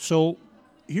So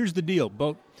here's the deal.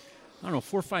 About, I don't know,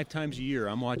 4 or 5 times a year,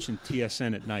 I'm watching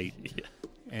TSN at night,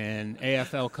 and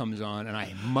AFL comes on, and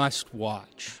I must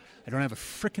watch. I don't have a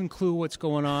freaking clue what's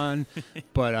going on,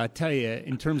 but I tell you,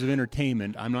 in terms of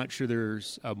entertainment, I'm not sure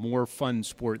there's a more fun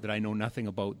sport that I know nothing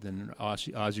about than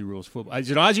Aussie rules football.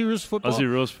 Is it Aussie rules football? Aussie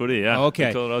rules footy, yeah. Okay.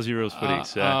 We call it Aussie rules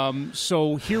footy.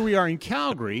 So here we are in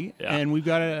Calgary, and we've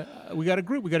got a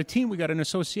group, we got a team, we got an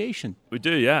association. We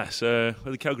do, yeah. So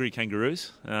we're the Calgary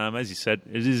Kangaroos. As you said,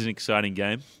 it is an exciting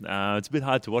game. It's a bit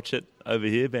hard to watch it over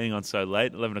here, being on so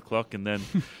late, 11 o'clock, and then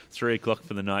 3 o'clock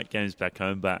for the night games back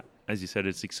home. But as you said,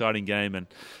 it's an exciting game. And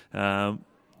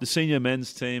the senior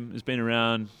men's team has been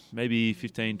around maybe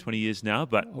 15, 20 years now,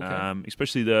 but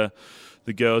especially the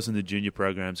girls and the junior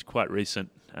programs are quite recent.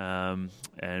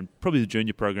 And probably the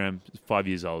junior program is 5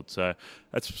 years old. So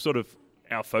that's sort of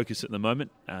our focus at the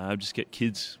moment. Just get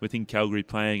kids within Calgary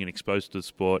playing and exposed to the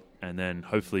sport, and then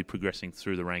hopefully progressing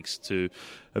through the ranks to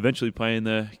eventually play in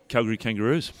the Calgary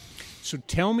Kangaroos. So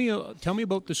tell me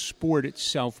about the sport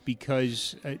itself,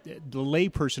 because the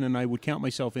layperson, and I would count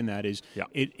myself in that, is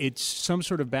it's some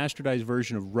sort of bastardized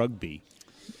version of rugby.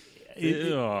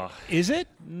 Is it?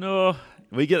 No,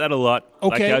 we get that a lot.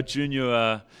 Okay. Like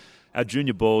our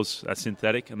junior balls are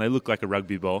synthetic, and they look like a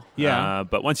rugby ball. Yeah.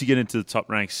 But once you get into the top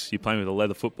ranks, you're playing with a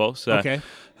leather football. So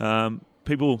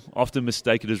people often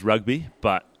mistake it as rugby,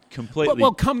 but completely.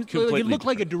 It looked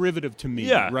like a derivative to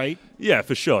me, right? Yeah,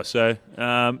 for sure. So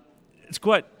it's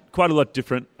quite a lot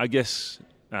different, I guess.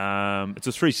 It's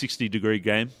a 360-degree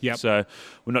game. Yep. So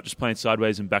we're not just playing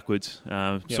sideways and backwards,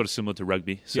 sort of similar to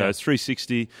rugby. So it's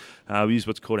 360. We use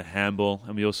what's called a handball,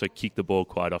 and we also kick the ball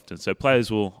quite often. So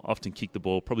players will often kick the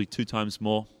ball probably 2 times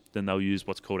more than they'll use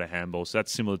what's called a handball. So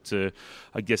that's similar to,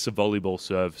 I guess, a volleyball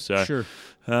serve. So, sure.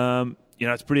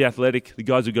 It's pretty athletic. The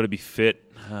guys have got to be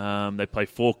fit. They play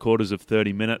 4 quarters of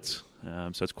 30 minutes.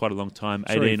 So it's quite a long time.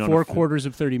 4 quarters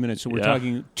of 30 minutes. So we're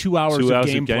talking 2 hours of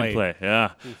gameplay.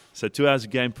 Yeah. So 2 hours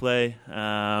of gameplay,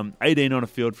 18 on a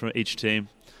field from each team.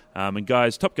 And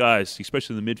top guys,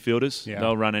 especially the midfielders,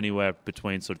 they'll run anywhere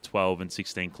between sort of 12 and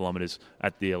 16 kilometres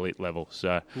at the elite level.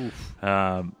 So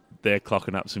they're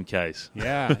clocking up some Ks.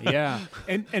 Yeah.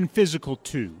 And physical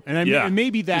too. And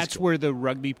maybe that's where the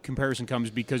rugby comparison comes,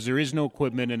 because there is no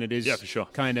equipment, and it is for sure.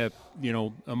 kind of,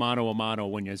 a mano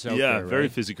when you're out there. Yeah, right? very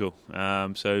physical.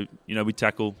 So, we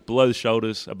tackle below the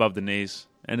shoulders, above the knees.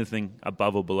 Anything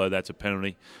above or below that's a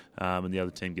penalty, and the other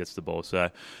team gets the ball.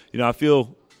 So, I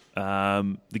feel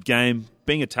the game,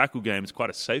 being a tackle game, is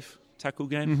quite a safe tackle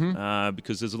game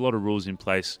because there's a lot of rules in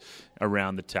place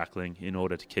around the tackling in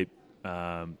order to keep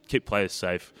players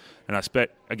safe. And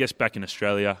I guess back in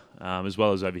Australia, as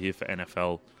well as over here for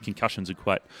NFL, concussions are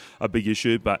quite a big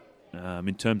issue. But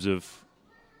in terms of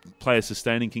players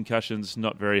sustaining concussions,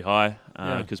 not very high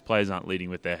because players aren't leading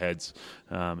with their heads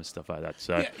and stuff like that.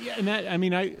 So and that,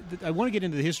 I want to get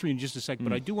into the history in just a second,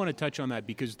 but I do want to touch on that,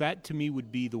 because that to me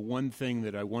would be the one thing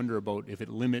that I wonder about, if it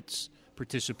limits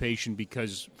participation,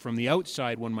 because from the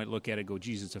outside one might look at it and go,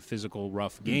 geez, it's a physical,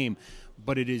 rough game,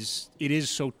 but it is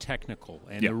so technical,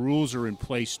 and the rules are in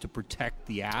place to protect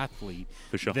the athlete.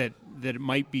 For sure. that it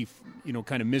might be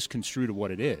kind of misconstrued of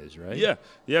what it is, right?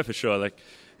 Yeah, for sure. Like,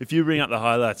 if you bring up the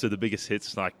highlights of the biggest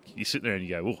hits, like, you sit there and you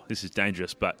go, oh, this is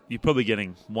dangerous, but you're probably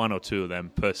getting 1 or 2 of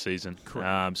them per season.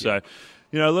 Correct. So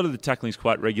a lot of the tackling is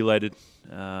quite regulated,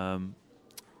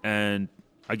 and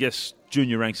I guess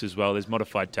junior ranks as well, there's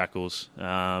modified tackles.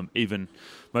 Even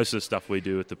most of the stuff we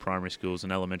do at the primary schools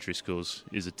and elementary schools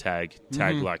is a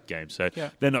tag-like game. So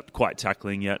they're not quite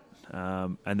tackling yet.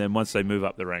 And then once they move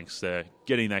up the ranks, they're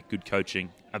getting that good coaching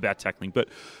about tackling. But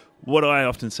what I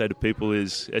often say to people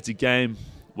is, it's a game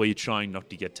where you're trying not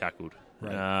to get tackled.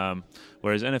 Right.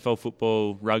 Whereas NFL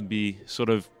football, rugby, sort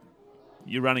of,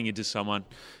 you're running into someone.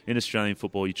 In Australian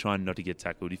football, you're trying not to get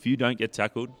tackled. If you don't get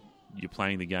tackled, you're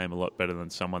playing the game a lot better than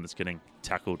someone that's getting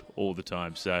tackled all the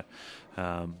time. So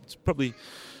it's probably,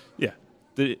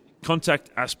 the contact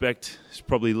aspect is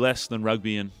probably less than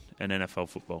rugby and NFL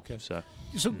football. Okay. So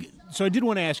I did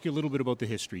want to ask you a little bit about the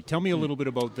history. Tell me a little bit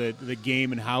about the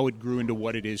game and how it grew into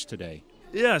what it is today.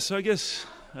 Yeah, so I guess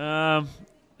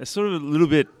it's sort of a little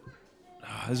bit,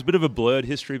 there's a bit of a blurred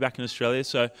history back in Australia.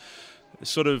 So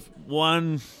sort of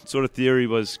one sort of theory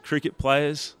was cricket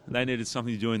players, they needed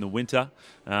something to do in the winter.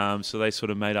 So they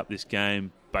sort of made up this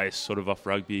game based sort of off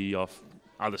rugby, off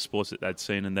other sports that they'd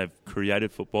seen, and they've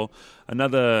created football.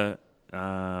 Another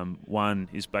one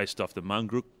is based off the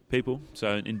Mungruk people.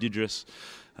 So Indigenous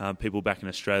people back in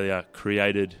Australia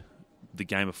created the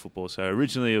game of football. So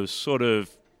originally it was sort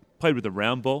of played with a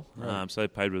round ball. Right. So they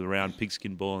played with a round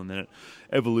pigskin ball, and then it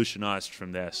evolutionised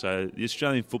from there. So the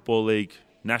Australian Football League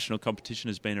national competition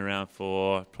has been around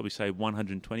for probably, say,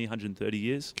 120, 130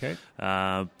 years. Okay.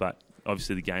 But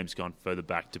obviously the game's gone further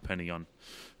back depending on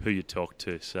who you talk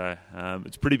to. So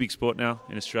it's a pretty big sport now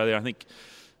in Australia. I think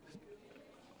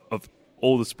of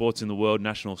all the sports in the world,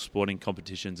 national sporting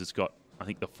competitions, it's got, I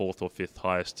think, the 4th or 5th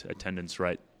highest attendance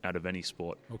rate out of any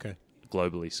sport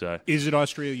globally. So is it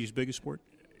Australia's biggest sport?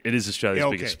 It is Australia's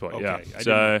biggest sport, yeah. I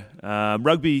So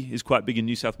rugby is quite big in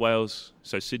New South Wales,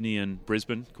 so Sydney and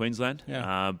Brisbane, Queensland.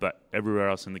 Yeah. But everywhere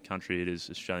else in the country, it is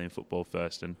Australian football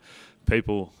first. And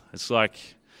people, it's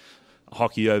like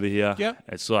hockey over here. Yeah.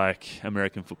 It's like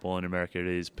American football in America. It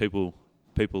is. People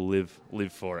live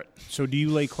for it. So do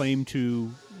you lay claim to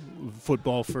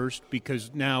football first? Because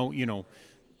now, of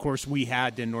course, we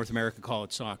had in North America call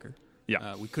it soccer.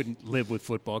 Yeah. We couldn't live with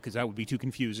football because that would be too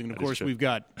confusing. And of That is course, true. we've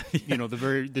got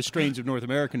the strains of North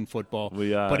American football.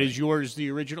 But is yours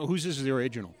the original? Whose is the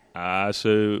original?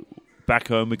 So back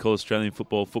home, we call Australian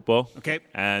football. Okay.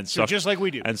 And So just like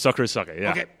we do. And soccer is soccer.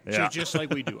 Yeah. Okay. Yeah. So just like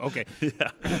we do. Okay.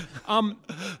 Yeah.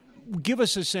 Give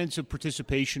us a sense of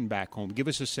participation back home. Give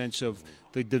us a sense of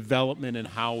the development and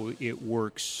how it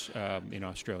works in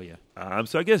Australia.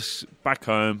 So I guess back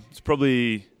home, it's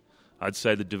probably, I'd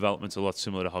say the development's a lot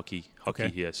similar to hockey Okay.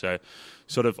 here. So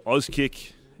sort of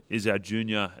Auskick is our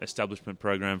junior establishment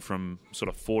program from sort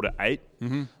of 4 to 8.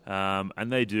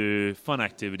 And they do fun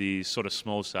activities, sort of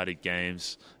small-sided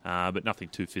games, but nothing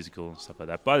too physical and stuff like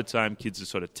that. By the time kids are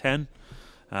sort of 10,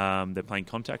 they're playing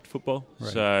contact football.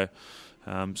 Right. So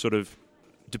sort of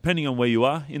depending on where you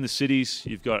are in the cities,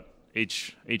 you've got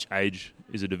each age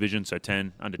is a division, so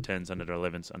 10, under 10s, under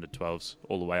 11s, under 12s,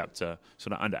 all the way up to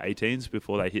sort of under 18s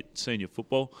before they hit senior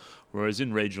football. Whereas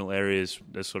in regional areas,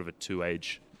 there's sort of a two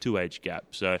age gap.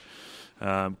 So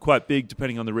quite big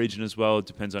depending on the region as well. It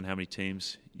depends on how many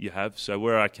teams you have. So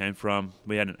where I came from,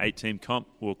 we had an 8-team comp.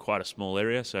 We were quite a small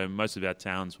area, so most of our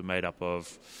towns were made up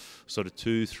of sort of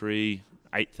 2, 3,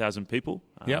 8,000 people.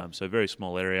 So very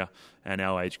small area, and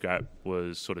our age gap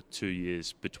was sort of 2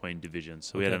 years between divisions.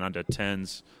 So we had an under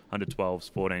 10s, under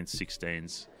 12s, 14s,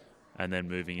 16s, and then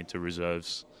moving into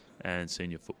reserves and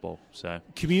senior football. So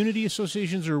Community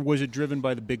associations, or was it driven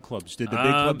by the big clubs? Did the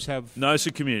big clubs have... No, it's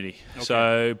a community. Okay.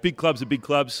 So big clubs are big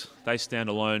clubs. They stand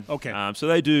alone. Okay. So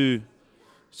they do...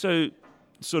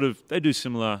 they do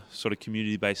similar sort of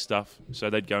community-based stuff. So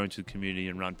they'd go into the community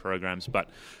and run programs, but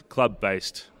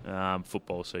club-based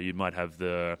football. So you might have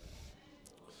the...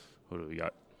 What do we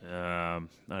got? I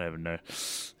don't even know.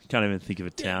 Can't even think of a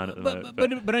town at the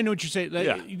moment. But I know what you're saying.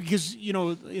 Because,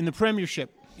 in the Premiership,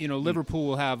 Liverpool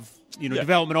will have,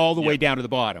 development all the way down to the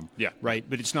bottom. Yeah. Right?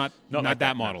 But it's not like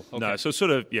that model. No. Okay. No, so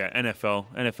sort of,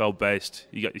 NFL-based.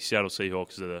 You got your Seattle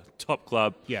Seahawks are the top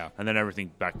club. Yeah. And then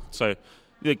everything back. So,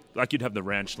 like you'd have the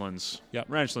Ranchlands. Yep.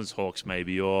 Ranchlands Hawks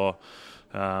maybe, or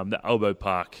the Elbow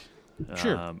Park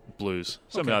Blues.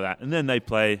 Something like that. And then they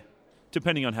play,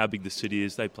 depending on how big the city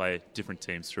is, they play different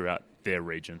teams throughout their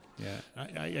region. Yeah.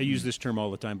 I use this term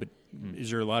all the time, but is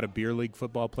there a lot of beer league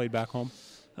football played back home?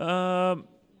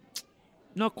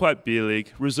 Not quite beer league.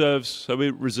 Reserves. So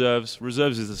reserves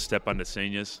is a step under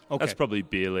seniors. Okay. That's probably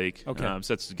beer league. Okay.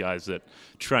 So that's the guys that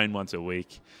train once a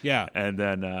week. Yeah. And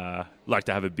then like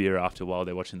to have a beer after while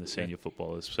they're watching the senior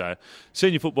footballers. So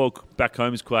senior football back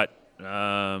home is quite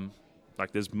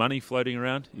there's money floating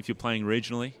around if you're playing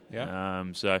regionally. Yeah.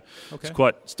 It's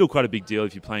still quite a big deal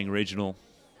if you're playing regional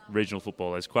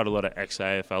football. There's quite a lot of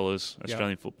ex-AFLers,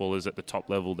 Australian footballers at the top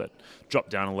level that drop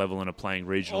down a level and are playing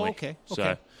regionally. Oh, okay.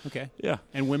 So, okay. yeah.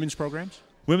 And women's programs?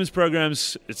 Women's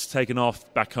programs, it's taken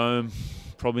off back home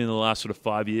probably in the last sort of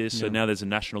 5 years. So Yeah. now there's a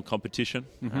national competition.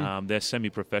 They're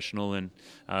semi-professional, and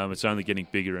it's only getting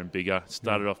bigger and bigger. It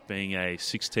started off being a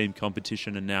 6-team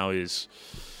competition and now is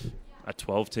a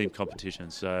 12-team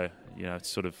competition. So, it's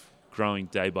sort of growing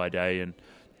day by day, and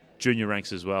junior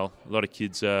ranks as well. A lot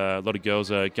of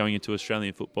girls are going into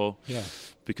Australian football. Yeah.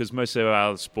 Because most of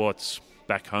our sports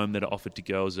back home that are offered to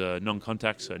girls are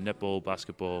non-contact, so netball,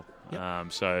 basketball.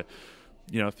 Yep. So,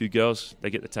 a few girls, they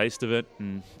get the taste of it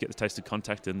and get the taste of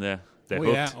contact, and they're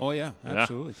hooked. Oh, yeah,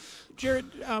 absolutely. Jared,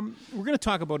 we're going to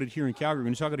talk about it here in Calgary. We're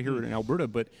going to talk about it here in Alberta,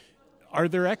 but are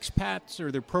there expats,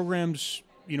 are there programs,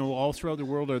 all throughout the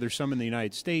world? Are there some in the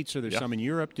United States? Are there some in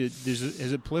Europe? Has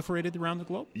it proliferated around the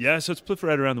globe? Yeah, so it's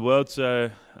proliferated around the world.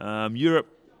 So Europe,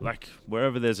 like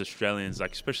wherever there's Australians,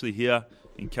 like especially here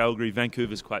in Calgary,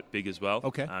 Vancouver's quite big as well.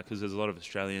 Okay. Because there's a lot of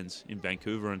Australians in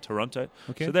Vancouver and Toronto.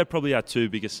 Okay. So they're probably our two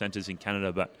biggest centres in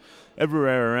Canada. But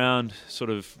everywhere around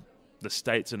sort of the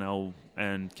States and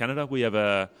Canada, we have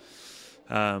a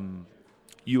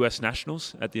US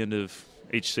Nationals at the end of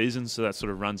each season, so that sort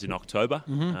of runs in October.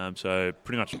 So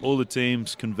pretty much all the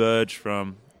teams converge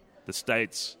from the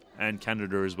States and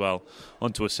Canada as well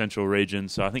onto a central region.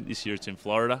 So I think this year it's in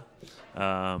Florida.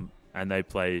 And they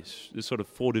play there's sort of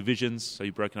 4 divisions, so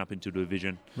you're broken up into a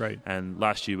division. Right. And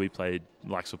last year we played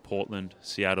the likes of Portland,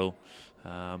 Seattle. Who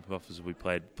else we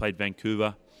played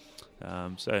Vancouver.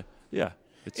 So yeah,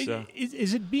 it's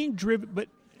is it being driven? But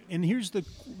and here's to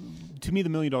me the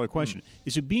 $1 million question: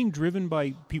 is it being driven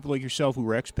by people like yourself who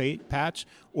are expats,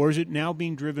 or is it now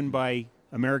being driven by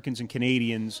Americans and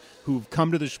Canadians who've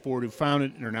come to the sport, who've found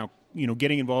it, and are now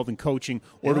getting involved in coaching,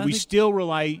 or do we still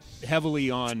rely heavily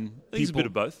on people? I think it's a bit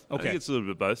of both. Okay. I think it's a little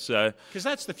bit of both. So because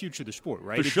that's the future of the sport,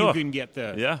 right? For sure. If you can get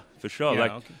the for sure.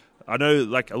 Yeah, okay. I know,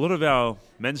 a lot of our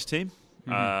men's team,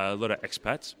 a lot of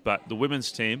expats, but the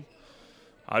women's team,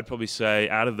 I'd probably say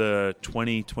out of the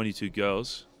 20, 22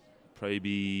 girls,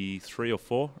 probably 3 or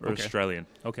 4 are Australian.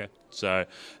 Okay. So it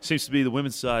seems to be the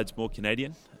women's side's more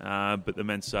Canadian, but the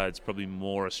men's side's probably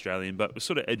more Australian. But we're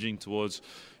sort of edging towards,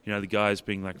 the guys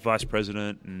being like vice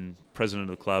president and president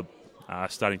of the club,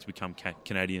 starting to become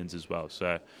Canadians as well.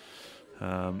 So,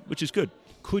 which is good.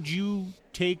 Could you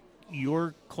take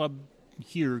your club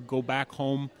here, go back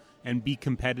home, and be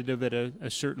competitive at a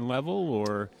certain level,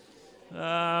 or?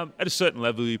 At a certain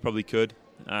level, you probably could.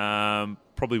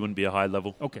 Probably wouldn't be a high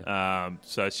level. Okay.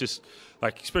 So it's just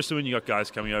especially when you got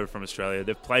guys coming over from Australia,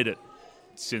 they've played it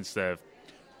since they've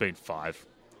been 5.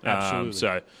 Absolutely.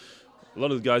 So a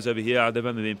lot of the guys over here, they've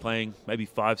only been playing maybe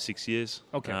 5-6 years.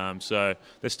 Okay. So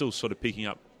they're still sort of picking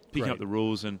up the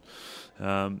rules and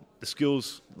the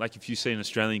skills. Like if you see an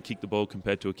Australian kick the ball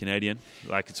compared to a Canadian,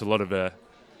 it's a lot of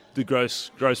the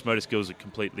gross motor skills are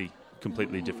completely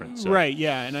different. So. Right,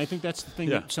 yeah, and I think that's the thing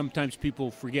that sometimes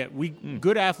people forget.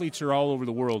 Good athletes are all over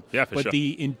the world, but sure.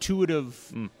 the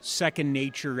intuitive second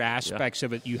nature aspects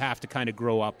of it you have to kind of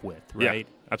grow up with, right?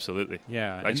 Yeah, absolutely.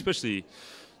 Yeah. Especially,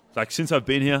 since I've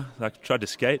been here, tried to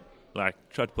skate, tried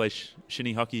to play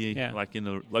shinny hockey, in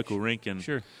the local rink, and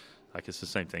sure. it's the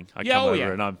same thing. I come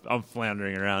over and I'm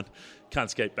floundering around. Can't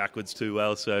skate backwards too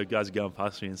well, so guys are going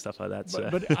past me and stuff like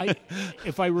that. But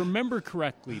if I remember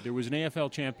correctly, there was an AFL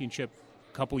championship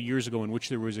a couple years ago in which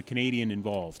there was a Canadian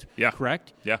involved. Yeah.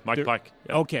 Correct? Yeah, Mike Pike.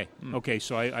 Yeah. Okay,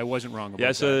 so I wasn't wrong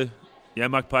about that.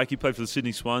 Mike Pike, he played for the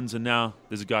Sydney Swans, and now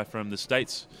there's a guy from the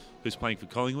States who's playing for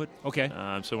Collingwood. Okay.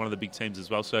 So one of the big teams as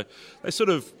well. So they sort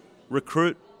of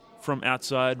recruit from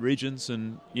outside regions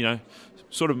and,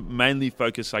 sort of mainly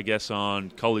focus, I guess, on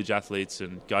college athletes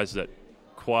and guys that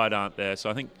quite aren't there. So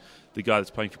I think the guy that's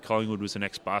playing for Collingwood was an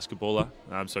ex-basketballer,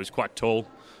 so he's quite tall.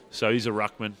 So he's a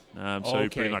ruckman, so he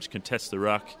pretty much contests the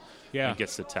ruck and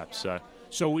gets the tap.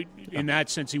 So in that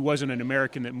sense, he wasn't an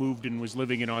American that moved and was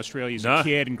living in Australia as a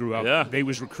kid and grew up. Yeah. They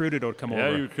was recruited or come over.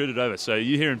 Yeah, he recruited over. So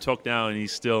you hear him talk now, and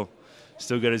he's still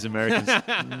got his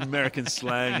American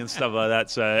slang and stuff like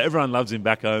that. So everyone loves him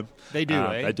back home. They do,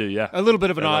 eh? They do, yeah. A little bit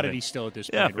of an oddity still at this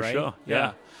point, for right? Sure.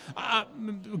 Yeah.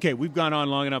 Okay, we've gone on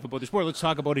long enough about the sport. Let's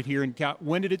talk about it here.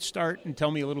 When did it start? And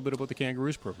tell me a little bit about the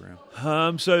Kangaroos program.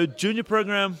 So junior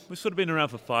program, we've sort of been around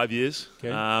for 5 years. Okay.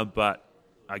 But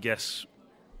I guess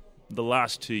the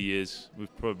last 2 years,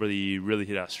 we've probably really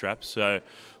hit our straps. So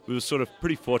we were sort of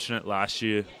pretty fortunate last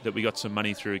year that we got some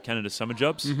money through Canada Summer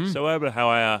Jobs. Mm-hmm. So we were able to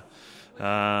hire,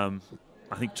 I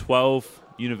think, 12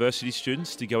 university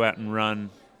students to go out and run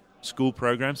school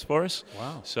programs for us.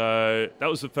 Wow. So that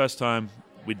was the first time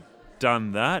we'd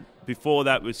done that. Before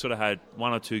that, we sort of had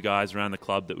 1 or 2 guys around the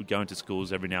club that would go into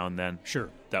schools every now and then. Sure.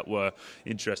 That were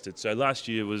interested. So last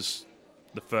year was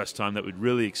the first time that we'd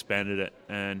really expanded it.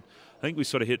 And I think we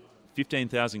sort of hit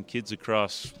 15,000 kids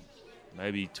across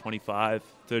maybe 25,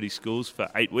 30 schools for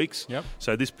 8 weeks. Yep.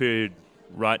 So this period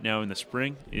right now in the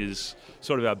spring is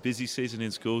sort of our busy season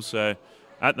in schools. So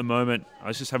at the moment, I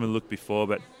was just having a look before,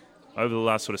 but over the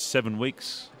last sort of 7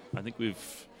 weeks, I think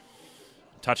we've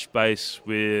touched base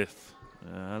with,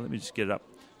 let me just get it up,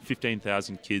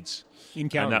 15,000 kids. In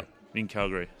Calgary? In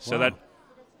Calgary. Wow. So that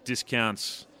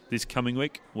discounts this coming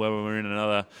week, where we're in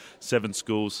another 7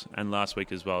 schools, and last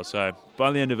week as well. So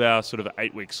by the end of our sort of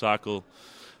 8-week cycle,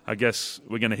 I guess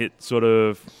we're going to hit sort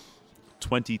of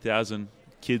 20,000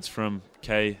 kids from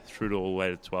K through to all the way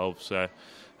to 12. So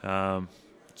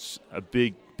it's a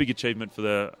big achievement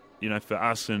for for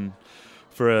us and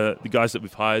for the guys that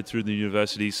we've hired through the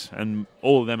universities, and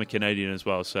all of them are Canadian as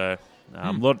well. So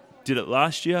a lot did it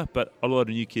last year, but a lot of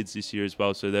new kids this year as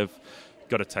well. So they've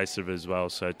got a taste of it as well.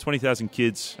 So 20,000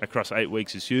 kids across 8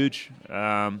 weeks is huge.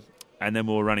 And then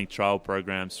we were running trial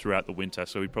programs throughout the winter.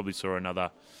 So we probably saw another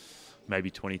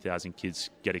maybe 20,000 kids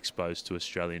get exposed to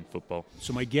Australian football.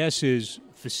 So my guess is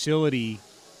facility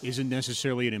isn't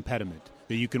necessarily an impediment,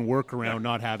 that you can work around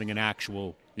not having an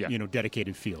actual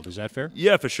dedicated field. Is that fair?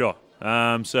 Yeah, for sure.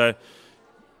 So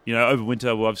over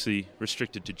winter we're obviously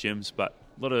restricted to gyms, but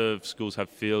a lot of schools have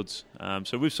fields.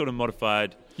 So we've sort of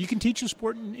modified. You can teach a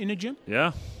sport in a gym?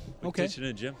 Yeah. Okay. Teach in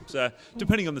a gym. So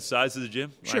depending on the size of the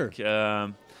gym. Sure.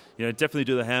 Definitely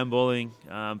do the handballing,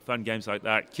 fun games like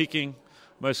that. Kicking.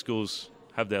 Most schools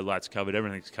have their lights covered.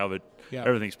 Everything's covered. Yeah.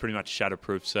 Everything's pretty much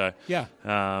shatterproof. So Yeah.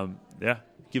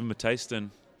 Give them a taste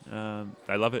and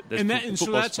they love it. There's And so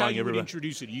football that's how flying you would everywhere.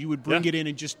 introduce it. You would bring it in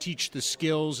and just teach the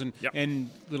skills and Yep. and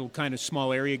little kind of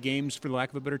small area games, for lack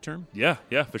of a better term. Yeah,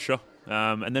 for sure.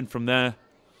 And then from there,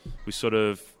 we sort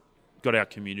of got our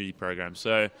community program.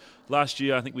 So last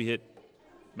year, I think we hit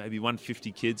maybe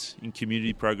 150 kids in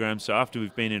community programs. So after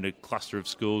we've been in a cluster of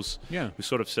schools, we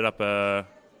sort of set up a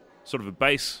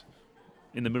base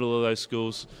in the middle of those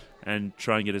schools and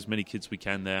try and get as many kids we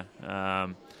can there.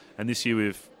 And this year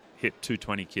we've hit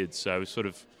 220 kids. So we're sort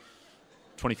of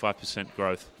 25%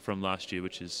 growth from last year,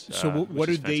 which is So what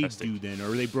do they fantastic. do then?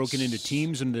 Are they broken into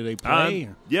teams and do they play?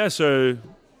 So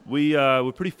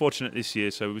we're pretty fortunate this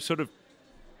year. So we've sort of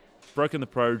broken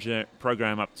the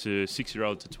program up to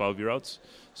 6-year-olds to 12-year-olds.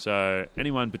 So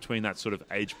anyone between that sort of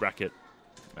age bracket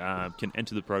can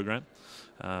enter the program,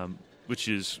 which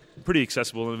is pretty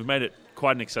accessible. And we've made it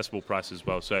quite an accessible price as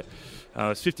well. So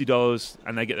it's $50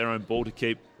 and they get their own ball to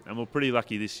keep. And we're pretty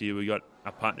lucky this year. We got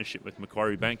a partnership with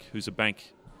Macquarie Bank, who's a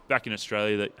bank back in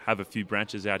Australia that have a few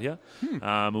branches out here.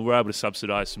 And we're able to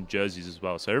subsidise some jerseys as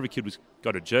well. So every kid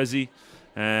got a jersey.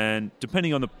 And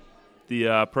depending on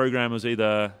the program, was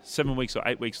either 7 weeks or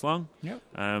 8 weeks long.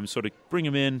 Yep. Sort of bring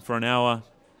them in for an hour,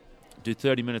 do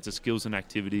 30 minutes of skills and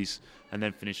activities, and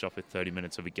then finish off with 30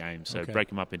 minutes of a game. So break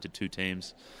them up into 2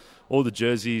 teams. All the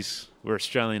jerseys were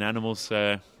Australian animals,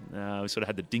 so we sort of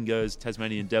had the dingoes,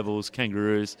 Tasmanian devils,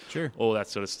 kangaroos, all that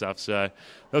sort of stuff. So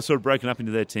they were sort of broken up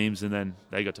into their teams, and then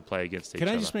they got to play against each other.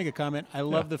 Can I just make a comment? I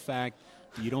love the fact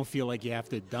that you don't feel like you have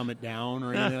to dumb it down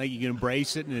or anything. Like you can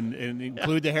embrace it and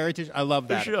include the heritage. I love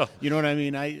that. For sure. You know what I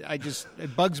mean? I just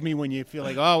it bugs me when you feel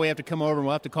like, oh, we have to come over and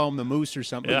we'll have to call them the moose or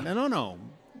something. Yeah. No.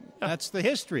 That's the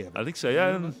history of it. I think so,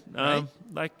 yeah. Right?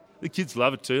 Like the kids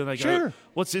love it too. They go,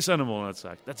 "What's this animal?" And it's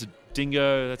like, "That's a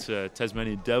dingo. That's a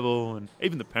Tasmanian devil." And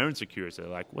even the parents are curious. They're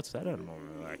like, "What's that animal?"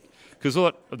 Like, because a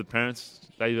lot of the parents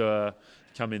they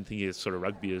come in thinking it's sort of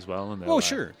rugby as well. And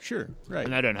sure, right.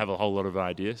 And they don't have a whole lot of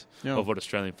ideas of what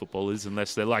Australian football is,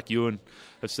 unless they're like you and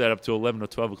have stayed up till 11 or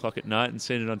 12 o'clock at night and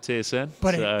seen it on TSN.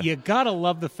 But you gotta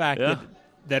love the fact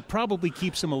that probably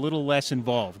keeps them a little less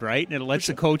involved, right? And it lets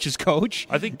the coaches coach.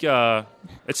 I think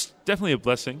it's definitely a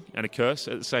blessing and a curse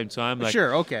at the same time. Like,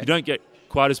 okay. You don't get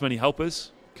quite as many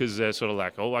helpers because they're sort of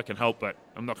like, oh, I can help, but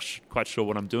I'm not quite sure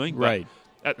what I'm doing. Right.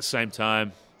 But at the same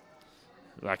time,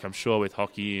 like I'm sure with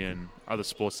hockey and other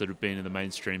sports that have been in the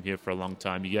mainstream here for a long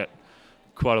time, you get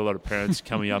quite a lot of parents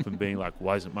coming up and being like,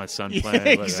 why isn't my son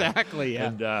playing? Exactly,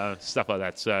 And stuff like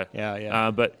that. So,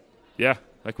 but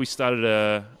like we started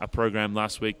a program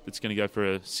last week that's going to go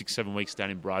for 6-7 weeks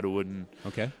down in Bridlewood.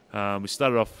 And we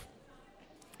started off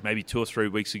maybe 2 or 3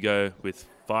 weeks ago with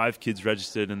 5 kids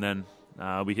registered, and then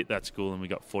we hit that school and we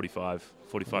got 45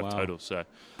 total. So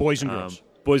boys and girls.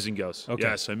 Boys and girls. Okay.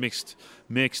 Yeah, so mixed.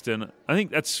 And I think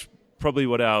that's probably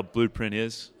what our blueprint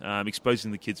is,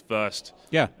 exposing the kids first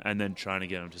and then trying to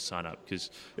get them to sign up. Because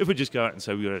if we just go out and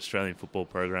say we've got an Australian football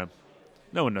program,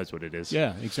 no one knows what it is.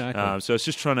 Yeah, exactly. So it's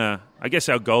just trying to, I guess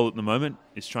our goal at the moment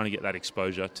is trying to get that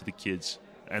exposure to the kids,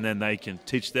 and then they can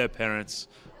teach their parents,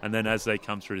 and then as they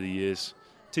come through the years,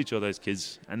 teach all those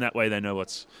kids, and that way they know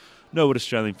what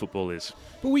Australian football is.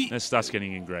 But it starts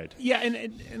getting ingrained. Yeah, and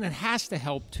it has to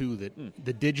help too that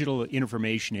the digital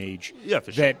information age. Yeah,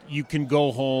 for sure. That you can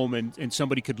go home and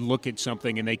somebody could look at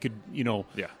something and they could,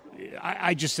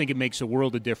 I just think it makes a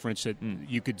world of difference that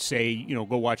you could say,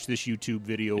 go watch this YouTube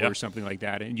video or something like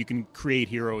that, and you can create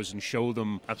heroes and show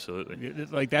them. Absolutely.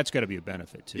 Like that's got to be a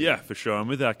benefit too. Yeah, for sure. And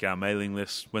with like our mailing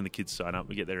list, when the kids sign up,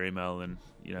 we get their email and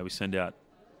we send out.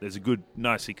 There's a good,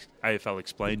 nice AFL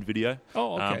Explained video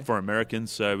for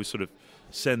Americans. So we sort of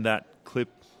send that clip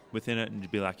within it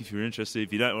and be like, if you're interested,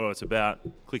 if you don't know what it's about,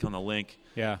 click on the link,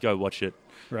 go watch it.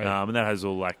 Right. And that has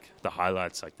all like the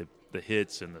highlights, like the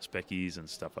hits and the speckies and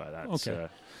stuff like that. Okay. So,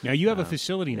 now you have a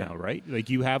facility now, right? Like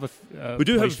you have a we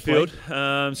do have a place to field.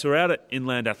 play? So we're out at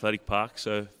Inland Athletic Park,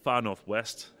 so far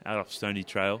northwest, out off Stony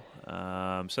Trail.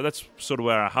 So that's sort of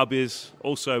where our hub is.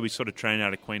 Also, we sort of train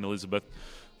out of Queen Elizabeth,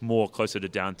 more closer to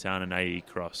downtown and AE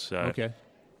Cross. So,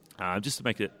 just to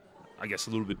make it, I guess, a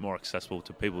little bit more accessible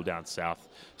to people down south,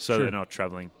 so they're not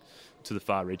travelling to the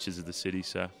far reaches of the city.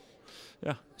 So,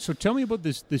 yeah. So tell me about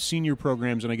the senior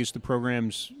programs, and I guess the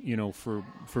programs,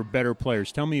 for better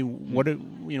players. Tell me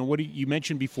you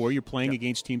mentioned before. You're playing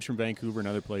against teams from Vancouver and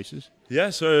other places. Yeah,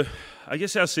 so I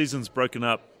guess our season's broken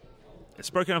up. It's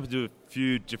broken up into a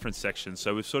few different sections.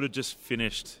 So we've sort of just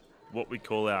finished what we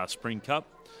call our Spring Cup.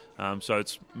 So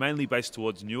it's mainly based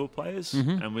towards newer players,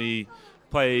 and we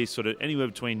play sort of anywhere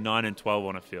between 9 and 12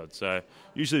 on a field. So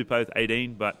usually we play with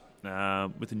 18, but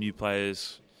with the new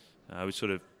players, we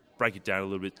sort of break it down a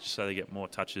little bit just so they get more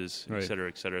touches, right, et cetera,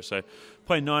 et cetera. So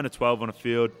play 9 to 12 on a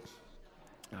field.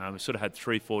 We sort of had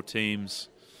 3-4 teams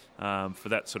for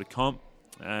that sort of comp.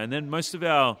 And then most of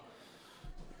our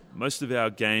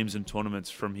games and tournaments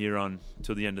from here on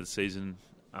till the end of the season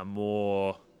are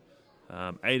more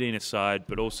 18 aside,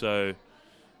 but also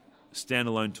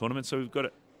standalone tournaments. So we've got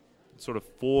sort of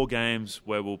 4 games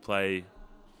where we'll play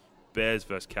Bears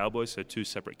versus Cowboys, so 2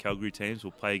 separate Calgary teams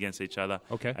will play against each other,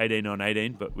 18 on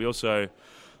 18. But we also,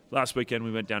 last weekend,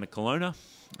 we went down to Kelowna.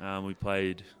 We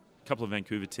played a couple of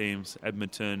Vancouver teams,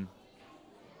 Edmonton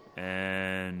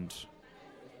and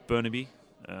Burnaby.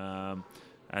 And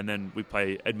then we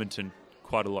play Edmonton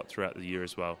quite a lot throughout the year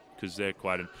as well, because they're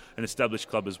quite an established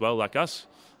club as well, like us.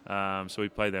 So we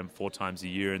play them 4 times a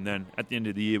year. And then at the end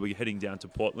of the year, we're heading down to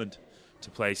Portland to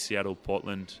play Seattle,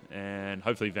 Portland, and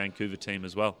hopefully Vancouver team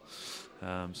as well.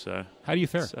 So how do you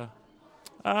fare?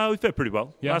 We fared pretty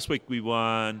well. Yeah. Last week we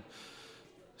won.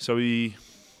 So we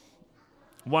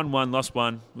won 1, lost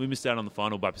 1. We missed out on the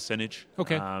final by percentage.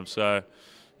 Okay. So,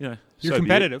 you're so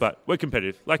competitive. but we're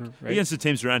competitive. Like, right, against the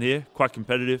teams around here, quite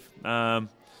competitive.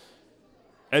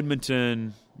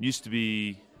 Edmonton used to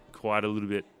be quite a little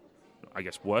bit, I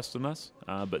guess, worse than us.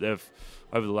 But they've,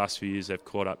 over the last few years, they've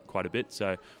caught up quite a bit.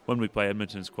 So when we play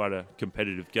Edmonton, it's quite a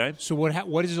competitive game. So what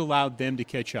has allowed them to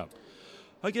catch up?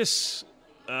 I guess,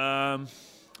 I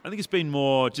think it's been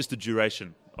more just the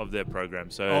duration of their program.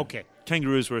 So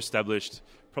Kangaroos were established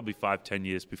probably 5-10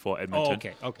 years before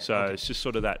Edmonton. So it's just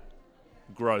sort of that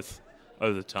growth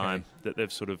over the time that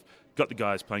they've sort of got the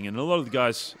guys playing in. And a lot of the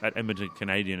guys at Edmonton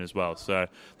Canadian as well. So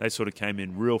they sort of came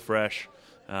in real fresh,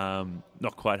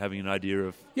 not quite having an idea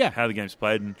of how the game's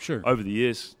played. And over the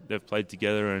years, they've played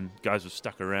together and guys have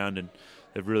stuck around and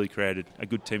they've really created a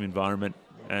good team environment,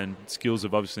 and skills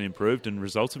have obviously improved and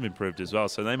results have improved as well.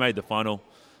 So they made the final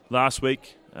last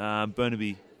week.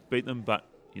 Burnaby beat them, but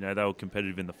they were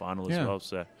competitive in the final as well.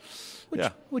 So,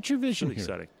 what's your vision really here?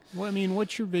 Exciting. Well, I mean,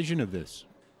 what's your vision of this?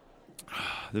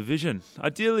 The vision,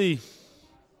 ideally,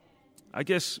 I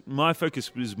guess my focus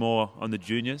is more on the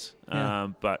juniors,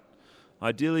 but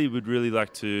ideally, we'd really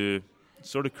like to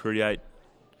sort of create,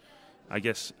 I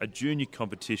guess, a junior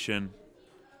competition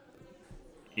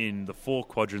in the 4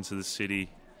 quadrants of the city,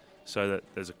 so that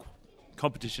there's a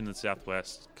competition in the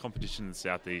southwest, competition in the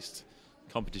southeast,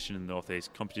 competition in the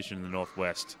northeast, competition in the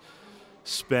northwest,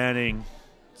 spanning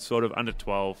sort of under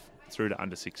 12 through to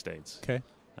under 16s. Okay.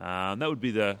 That would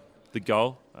be the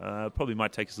goal. Probably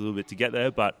might take us a little bit to get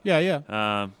there, but that's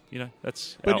our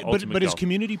ultimate but as goal.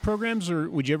 community programs, or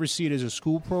would you ever see it as a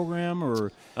school program,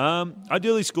 or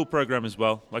ideally school program as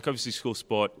well? Like, obviously school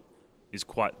sport is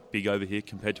quite big over here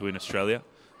compared to in Australia.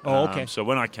 So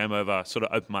when I came over, I sort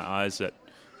of opened my eyes that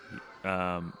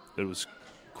it was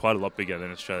quite a lot bigger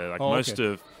than Australia. Like most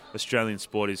of Australian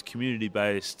sport is community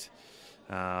based.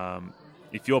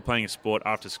 If you're playing a sport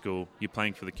after school, you're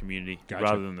playing for the community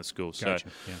rather than the school. So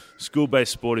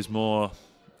school-based sport is more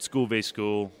school v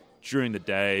school, during the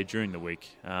day, during the week.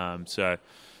 I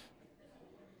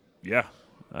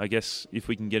guess if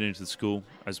we can get into the school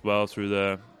as well through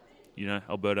the,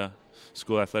 Alberta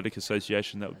School Athletic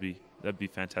Association, that'd be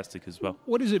fantastic as well.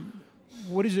 What does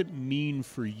it mean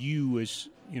for you, as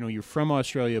you're from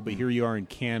Australia, but here you are in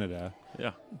Canada,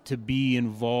 to be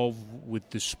involved with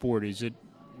the sport?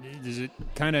 Does it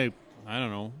kind of, I don't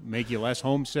know, make you less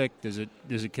homesick? Does it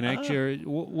connect you?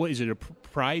 What is it, a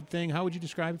pride thing? How would you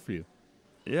describe it for you?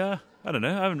 Yeah, I don't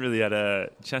know. I haven't really had a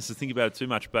chance to think about it too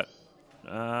much, but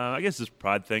I guess it's a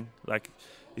pride thing. Like,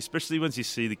 especially once you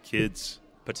see the kids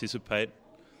participate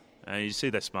and you see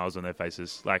their smiles on their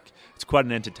faces. Like, it's quite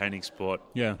an entertaining sport.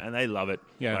 Yeah. And they love it.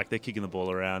 Yeah. Like, they're kicking the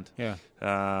ball around. Yeah.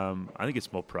 I think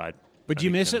it's more pride. But do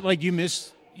you miss it? Like, do you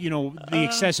miss, the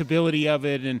accessibility of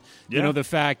it, and, the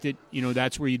fact that,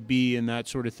 that's where you'd be and that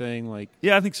sort of thing? Like,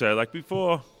 yeah, I think so. Like,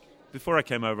 before I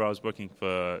came over, I was working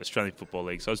for Australian Football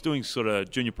League. So I was doing sort of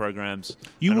junior programs.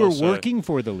 You were working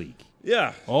for the league?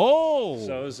 Yeah. Oh,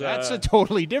 so that's a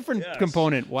totally different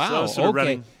component. Wow. So I was sort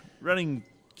of running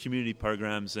community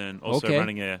programs and also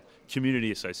running a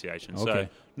community association. So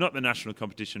not the national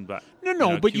competition, but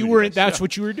but you were. That's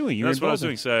what you were doing. That's what I was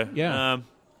doing. So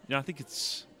I think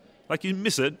it's like you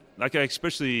miss it. Like I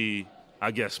especially,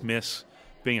 I guess, miss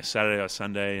being a Saturday or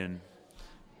Sunday and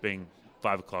being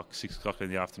 5 o'clock, 6 o'clock in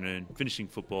the afternoon, finishing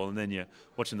football, and then you're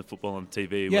watching the football on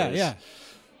TV. Yeah.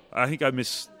 I think I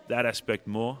miss that aspect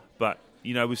more. But,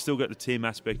 we've still got the team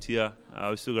aspect here.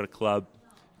 We've still got a club,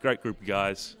 great group of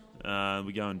guys.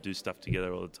 We go and do stuff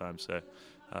together all the time. So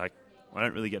I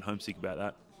don't really get homesick about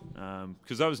that.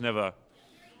 Because I was never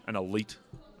an elite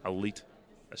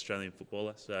Australian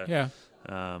footballer. So, Yeah.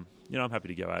 I'm happy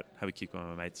to go out, have a kick with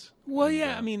my mates. Well, And,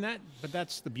 yeah, I mean but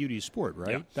that's the beauty of sport,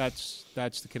 right? Yeah. That's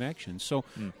the connection. So,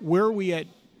 where are we at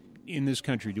in this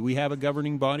country? Do we have a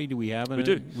governing body? Do we have? We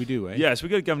do. We do. Eh? Yeah, so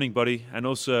we've got a governing body, and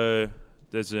also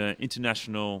there's an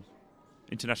international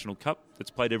cup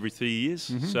that's played every 3 years.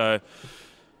 Mm-hmm.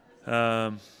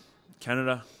 So,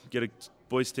 Canada get a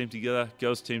boys team together,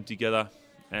 girls team together,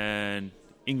 and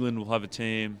England will have a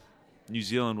team. New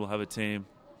Zealand will have a team.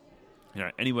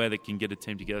 Anywhere that can get a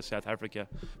team together. South Africa,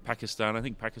 Pakistan. I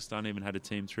think Pakistan even had a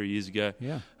team 3 years ago.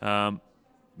 Yeah.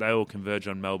 They all converge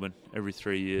on Melbourne every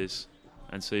 3 years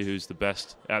and see who's the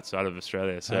best outside of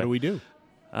Australia. So, How do we do?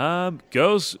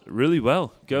 Girls really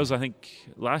well. Girls, I think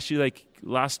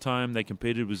last time they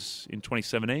competed was in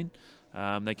 2017.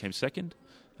 They came second,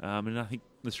 and I think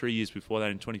the 3 years before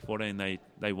that in 2014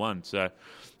 they won. So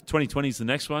 2020 is the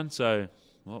next one. So.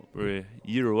 Well, we're a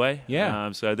year away.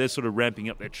 Yeah. So they're sort of ramping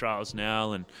up their trials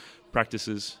now and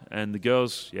practices. And the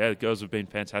girls have been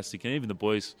fantastic. And even the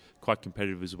boys, quite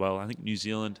competitive as well. I think New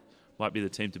Zealand might be the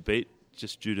team to beat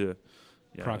just due to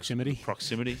Proximity.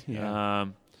 Yeah.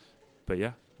 But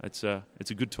yeah, it's a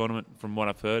good tournament from what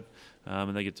I've heard.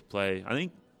 And they get to play, I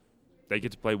think they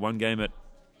get to play one game at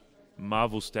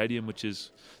Marvel Stadium, which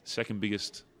is the second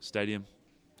biggest stadium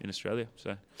in Australia.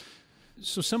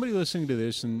 So somebody listening to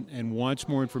this and wants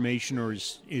more information or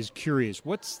is curious,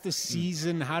 what's the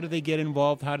season? How do they get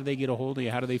involved? How do they get a hold of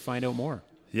you? How do they find out more?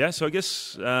 Yeah, so I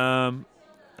guess all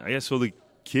the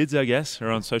kids, are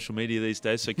on social media these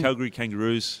days. So Calgary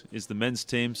Kangaroos is the men's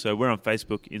team. So we're on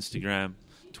Facebook, Instagram,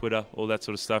 Twitter, all that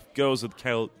sort of stuff. Girls are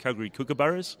the Calgary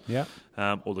Kookaburras. Yeah.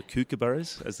 Or the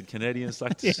Kookaburras, as the Canadians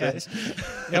like to say.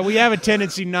 Yeah, we have a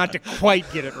tendency not to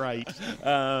quite get it right.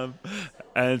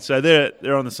 And so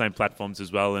they're on the same platforms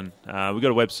as well. And we've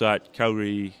got a website,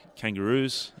 Calgary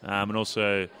Kangaroos, and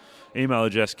also email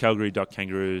address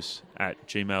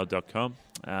calgary.kangaroos@gmail.com.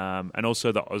 And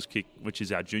also the Auskick, which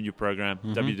is our junior program,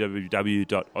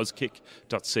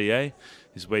 www.auskick.ca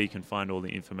is where you can find all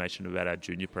the information about our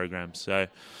junior program. So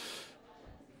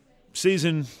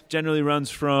season generally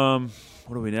runs from,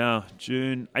 what are we now,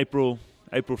 April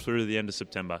through to the end of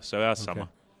September. So our summer.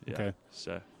 Yeah. Okay.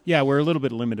 So. Yeah, we're a little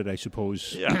bit limited, I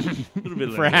suppose. Yeah, a little bit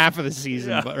limited. For half of the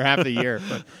season, or half the year.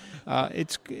 But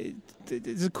is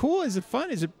it cool? Is it fun?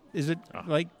 Is it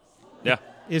like? Yeah.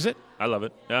 Is it? I love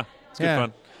it. Yeah, it's good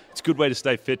fun. It's a good way to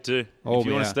stay fit too. If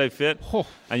you want to stay fit,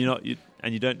 and you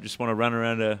don't just want to run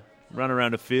around a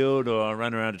field or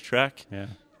run around a track. Yeah.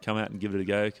 Come out and give it a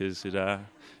go because it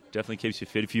definitely keeps you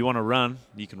fit. If you want to run,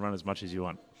 you can run as much as you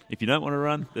want. If you don't want to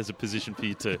run, there's a position for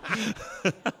you too.